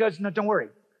Gideon goes, no, don't worry.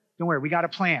 We got a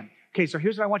plan. Okay, so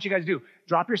here's what I want you guys to do.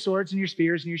 Drop your swords and your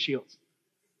spears and your shields.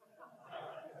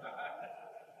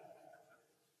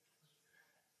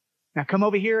 Now come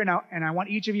over here and I want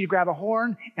each of you to grab a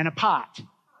horn and a pot.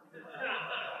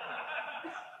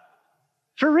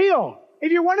 For real.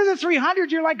 If you're one of the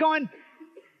 300, you're like going,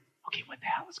 okay, what the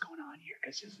hell is going on here?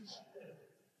 Because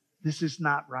this is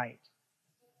not right.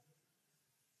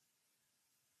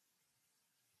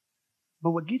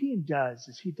 But what Gideon does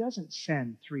is he doesn't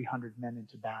send 300 men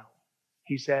into battle.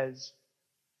 He says,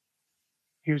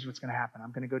 here's what's going to happen.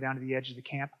 I'm going to go down to the edge of the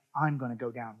camp. I'm going to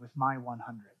go down with my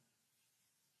 100.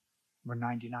 We're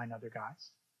 99 other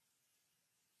guys.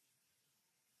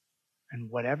 And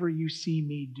whatever you see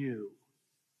me do,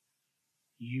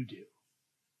 you do.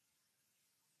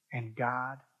 And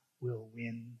God will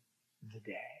win the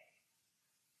day.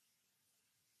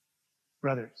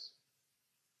 Brothers,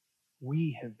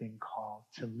 we have been called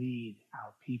to lead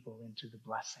our people into the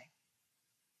blessing.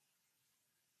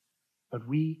 But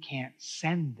we can't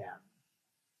send them.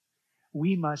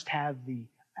 We must have the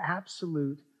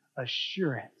absolute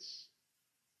assurance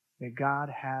that God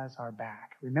has our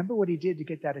back. Remember what he did to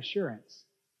get that assurance?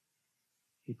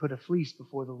 He put a fleece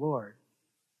before the Lord.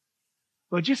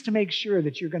 Well, just to make sure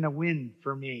that you're going to win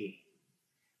for me,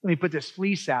 let me put this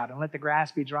fleece out and let the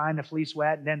grass be dry and the fleece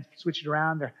wet, and then switch it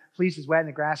around. The fleece is wet and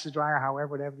the grass is dry, or however,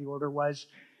 whatever the order was.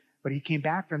 But he came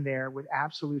back from there with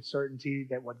absolute certainty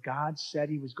that what God said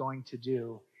he was going to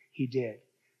do, he did.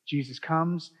 Jesus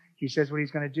comes, he says what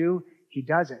he's going to do, he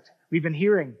does it. We've been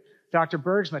hearing Dr.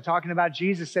 Bergsma talking about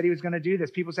Jesus said he was going to do this.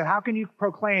 People said, how can you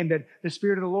proclaim that the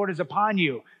Spirit of the Lord is upon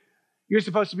you? You're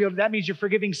supposed to be able to, that means you're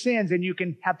forgiving sins and you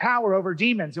can have power over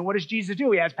demons. And what does Jesus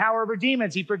do? He has power over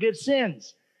demons. He forgives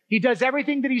sins. He does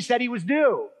everything that he said he would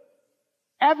do.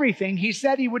 Everything he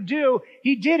said he would do,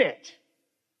 he did it.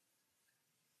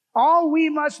 All we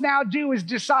must now do is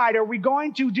decide, are we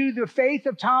going to do the faith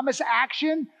of Thomas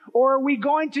action, or are we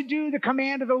going to do the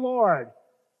command of the Lord?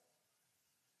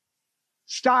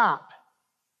 Stop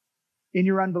in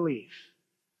your unbelief.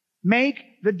 Make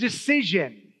the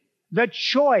decision, the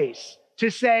choice to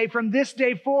say, from this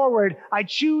day forward, I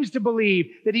choose to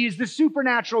believe that he is the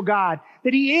supernatural God,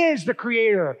 that he is the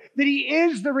creator, that he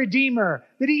is the redeemer,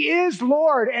 that he is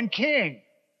Lord and King.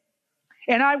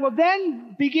 And I will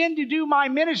then begin to do my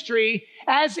ministry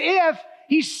as if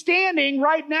he's standing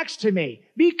right next to me,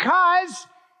 because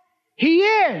he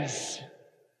is.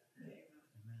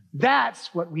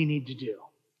 That's what we need to do.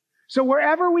 So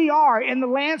wherever we are in the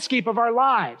landscape of our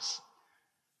lives,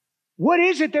 what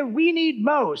is it that we need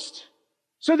most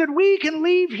so that we can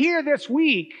leave here this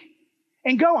week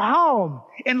and go home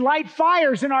and light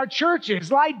fires in our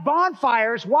churches, light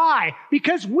bonfires? Why?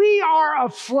 Because we are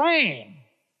aflame.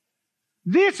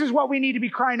 This is what we need to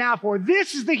be crying out for.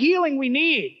 This is the healing we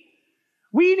need.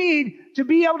 We need to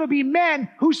be able to be men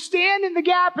who stand in the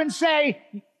gap and say,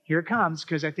 here it comes,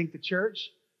 because I think the church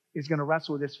is going to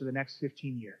wrestle with this for the next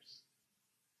 15 years.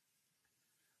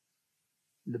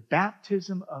 The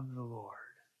baptism of the Lord,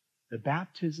 the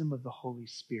baptism of the Holy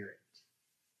Spirit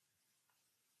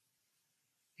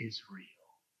is real.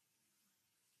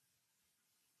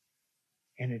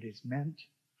 And it is meant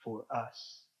for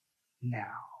us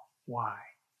now. Why?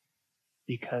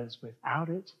 Because without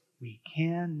it, we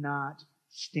cannot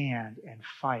stand and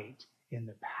fight in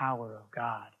the power of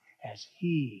God as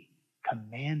he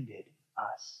commanded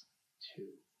us to.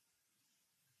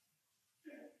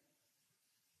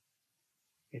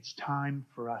 It's time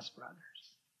for us, brothers,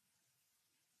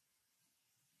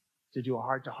 to do a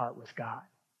heart-to-heart with God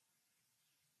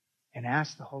and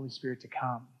ask the Holy Spirit to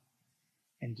come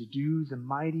and to do the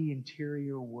mighty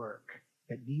interior work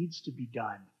that needs to be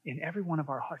done in every one of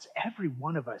our hearts. Every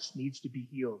one of us needs to be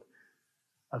healed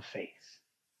of faith.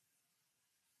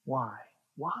 Why?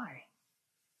 Why?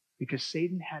 Because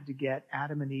Satan had to get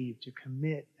Adam and Eve to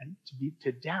commit and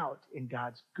to doubt in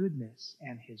God's goodness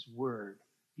and his word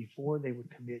before they would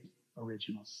commit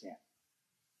original sin.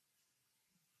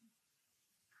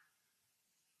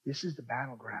 This is the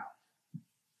battleground.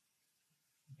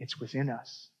 It's within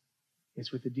us.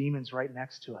 It's with the demons right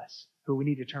next to us, who we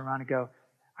need to turn around and go,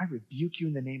 I rebuke you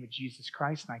in the name of Jesus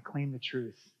Christ, and I claim the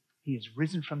truth. He is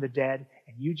risen from the dead,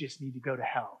 and you just need to go to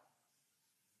hell.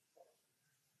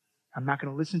 I'm not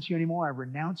going to listen to you anymore. I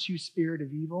renounce you, spirit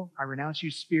of evil. I renounce you,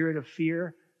 spirit of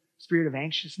fear, spirit of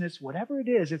anxiousness. Whatever it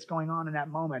is that's going on in that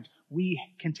moment, we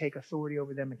can take authority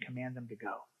over them and command them to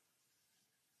go.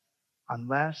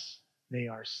 Unless they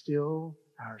are still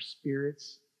our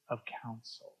spirits of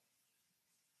counsel,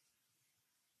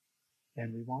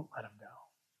 then we won't let them go.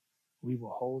 We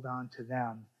will hold on to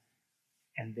them,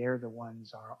 and they're the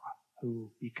ones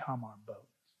who become our boat.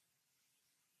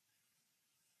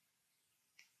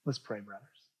 Let's pray, brothers.